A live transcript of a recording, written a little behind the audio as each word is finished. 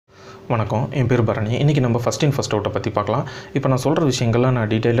வணக்கம், என் பேர் பரணி. இன்றைக்கி நம்ம ஃபஸ்ட் இன் ஃபஸ்ட் அவுட்டை பற்றி பார்க்கலாம். இப்போ நான் சொல்கிற விஷயங்கள்லாம் நான்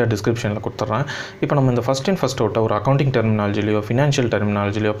டீட்டெயிலாக டிஸ்கிரிப்ஷனில் கொடுத்துட்றேன். இப்போ நம்ம இந்த ஃபஸ்ட் இன் ஃபஸ்ட் அவுட்டை ஒரு அக்கௌண்டிங் டெர்மினாலஜிலையோ ஃபினான்ஷியல்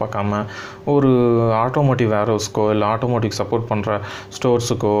டெர்மினாலஜிலையோ பார்க்காம ஒரு ஆட்டோமோட்டிவ் வேர்ஹவுஸ்க்கோ இல்லை ஆட்டோமோட்டிவ் சப்போர்ட் பண்ணுற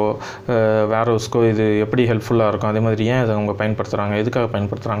ஸ்டோர்ஸுக்கோ வேர்ஹவுஸ்க்கோ இது எப்படி ஹெல்ப்ஃபுல்லாக இருக்கும், அதே மாதிரி ஏன் இதை அவங்க பயன்படுத்துகிறாங்க, எதுக்காக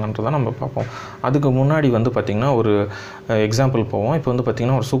பயன்படுத்துகிறாங்கன்றதை நம்ம பார்ப்போம். அதுக்கு முன்னாடி பார்த்திங்கன்னா ஒரு எக்ஸாம்பிள் போவோம். இப்போ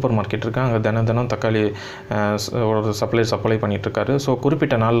பார்த்திங்கன்னா ஒரு சூப்பர் மார்க்கெட் இருக்குது. அங்கே தினம் தக்காளி ஒரு சப்ளை பண்ணிகிட்ருக்காரு. ஸோ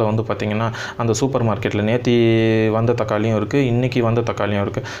குறிப்பிட்ட நாளில் பார்த்திங்கன்னா அந்த சூப்பர் மார்க்கெட்டில் நேற்று வந்த தக்காளியும் இருக்குது, இன்றைக்கி வந்த தக்காளியும்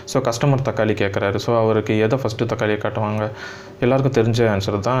இருக்குது. ஸோ கஸ்டமர் தக்காளி கேட்குறாரு. ஸோ அவருக்கு எதை ஃபஸ்ட்டு தக்காளியை காட்டுவாங்க? எல்லாருக்கும் தெரிஞ்ச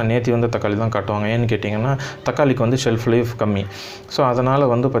ஆன்சர் தான், நேற்று வந்த தக்காளி தான் காட்டுவாங்க. ஏன்னு கேட்டிங்கன்னா தக்காளிக்கு ஷெல்ஃப் லைஃப் கம்மி. ஸோ அதனால்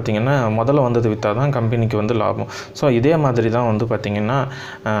பார்த்திங்கன்னா முதல்ல வந்தது விற்றா தான் கம்பெனிக்கு லாபம். ஸோ இதே மாதிரி தான் பார்த்திங்கன்னா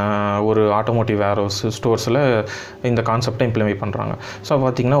ஒரு ஆட்டோமோட்டிவ் வேர்ஹவுஸ் ஸ்டோர்ஸில் இந்த கான்செப்டை இம்ப்ளிமெண்ட் பண்ணுறாங்க. ஸோ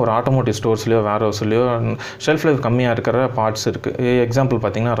பார்த்திங்கன்னா ஒரு ஆட்டோமோட்டிவ் ஸ்டோர்ஸ்லையோ வேர்ஹவுஸ்லையோ ஷெல்ஃப் லைஃப் கம்மியாக இருக்கிற பார்ட்ஸ் இருக்குது. எக்ஸாம்பிள்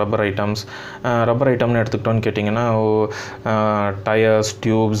பார்த்திங்கன்னா ரப்பர் ஐட்டம்னு எடுத்துக்கிட்டோன்னு கேட்டிங்கன்னா tyres,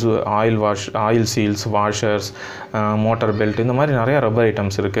 tubes, oil seals, washers, motor belt, இந்த மாதிரி நிறையா ரப்பர்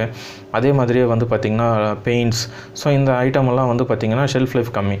ஐட்டம்ஸ் இருக்குது. அதே மாதிரியே பார்த்திங்கன்னா பெயிண்ட்ஸ். ஸோ இந்த ஐட்டமெல்லாம் பார்த்திங்கன்னா ஷெல்ஃப்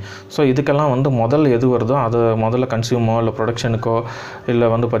லைஃப் கம்மி. ஸோ இதுக்கெல்லாம் முதல்ல எது வருதோ அதை முதல்ல கன்சியூமோ இல்லை ப்ரொடக்ஷனுக்கோ இல்லை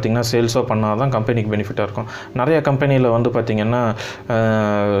பார்த்திங்கன்னா சேல்ஸோ பண்ணால் தான் கம்பெனிக்கு பெனிஃபிட்டாக இருக்கும். நிறைய கம்பெனியில் பார்த்திங்கன்னா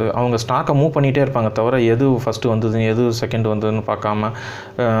அவங்க ஸ்டாக்கை மூவ் பண்ணிகிட்டே இருப்பாங்க தவிர எது ஃபஸ்ட்டு வந்தது எது செகண்ட் வந்ததுன்னு பார்க்காம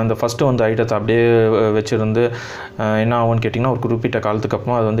அந்த ஃபஸ்ட்டு ஐட்டத்தை அப்படியே வச்சுருந்து என்ன ஆகும்னு கேட்டிங்கன்னா ஒரு குறிப்பிட்ட காலத்துக்கு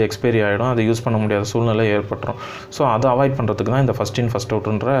அப்புறம் அது எக்ஸ்பைரி ஆகிடும், அதை யூஸ் பண்ண முடியாத சூழ்நிலை ஏற்பட்டுரும். ஸோ அதை அவாய்ட் பண்ணுறதுக்கு தான் இந்த ஃபஸ்ட் இன் ஃபஸ்ட்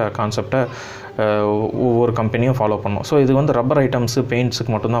அவுட்ன்ற கான்செப்டை ஒவ்வொரு கம்பெனியும் ஃபாலோ பண்ணும். ஸோ இது ரப்பர் ஐட்டம்ஸு,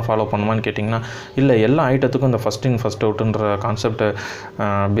 பெயிண்ட்ஸுக்கு மட்டும்தான் ஃபாலோ பண்ணுமான்னு கேட்டிங்கன்னா இல்லை, எல்லா ஐட்டத்துக்கும் இந்த ஃபஸ்ட் இன் ஃபஸ்ட் அவுட்ன்ற கான்செப்டை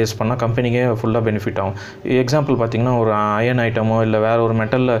பேஸ் பண்ணால் கம்பெனிக்கே ஃபுல்லாக பெனிஃபிட் ஆகும். எக்ஸாம்பிள் பார்த்திங்கன்னா ஒரு அயன் ஐட்டமோ இல்லை வேறு ஒரு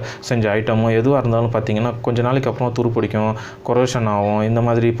மெட்டலில் செஞ்ச ஐட்டமோ எதுவாக இருந்தாலும் பார்த்திங்கன்னா கொஞ்சம் நாளைக்கு அப்புறம் துரு பிடிக்கும், கொரோஷன் ஆகும், இந்த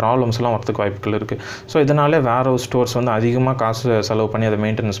மாதிரி ப்ராப்ளம்ஸ்லாம் வரதுக்கு வாய்ப்புகள் இருக்குது. ஸோ இதனாலே வேர்ஹவுஸ் ஸ்டோர்ஸ் அதிகமாக காசு செலவு பண்ணி அதை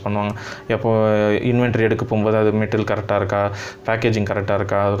மெயின்டெனன்ஸ் பண்ணுவாங்க. எப்போது இன்வென்ட்ரி எடுக்க போகும்போது அது மெட்டீரியல் கரெக்டாக இருக்கா, பேக்கேஜிங் கரெக்டாக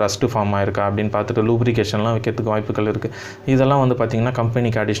இருக்கா, ரஸ்ட்டு ஃபார்ம் ஆயிருக்கா அப்படின்னு பார்த்துட்டு லூப்ரிகேஷன்லாம் வைக்கிறதுக்கு வாய்ப்புகள் இருக்குது. இதெல்லாம் பார்த்திங்கன்னா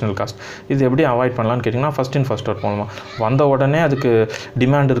கம்பெனிக்கு அடிஷ்னல் காஸ்ட். இது எப்படி அவாய்ட் பண்ணலான்னு கேட்டிங்கன்னா ஃபஸ்ட் இன் ஃபஸ்ட் அவுட் மூலமாக வந்த உடனே அதுக்கு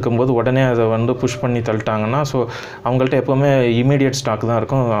டிமாண்ட் இருக்கும்போது உடனே அதை புஷ் பண்ணி தள்ளிட்டாங்கன்னா ஸோ அவங்கள்ட்ட எப்போவுமே இமீடியட் ஸ்டாக் தான்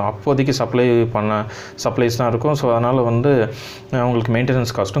இருக்கும், அப்போதைக்கு சப்ளைஸ் தான் இருக்கும். ஸோ அதனால் அவங்களுக்கு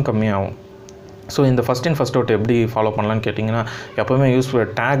மெயின்டெனன்ஸ் காஸ்ட்டும் கம்மியாகும். ஸோ இந்த ஃபஸ்ட் இன் ஃபஸ்ட் அவுட் எப்படி ஃபாலோ பண்ணலான்னு கேட்டிங்கன்னா எப்போவுமே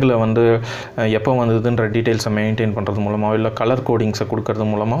டேக்கில் எப்போ வந்ததுன்ற டீட்டெயில்ஸை மெயின்டைன் பண்ணுறது மூலமாக இல்லை கலர் கோடிங்ஸை கொடுக்கறது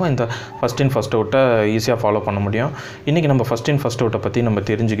மூலமாக இந்த ஃபஸ்ட் இன் ஃபஸ்ட் அவுட்டை ஈஸியாக ஃபாலோ பண்ண முடியும். இன்றைக்கி நம்ம ஃபஸ்ட் இன் ஃபஸ்ட் அவுட்டை பற்றி நம்ம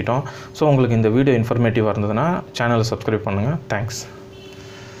தெரிஞ்சுக்கிட்டோம். ஸோ உங்களுக்கு இந்த வீடியோ இன்ஃபர்மேட்டிவாக இருந்ததுன்னா சேனலை சப்ஸ்கிரைப் பண்ணுங்கள். தேங்க்ஸ்.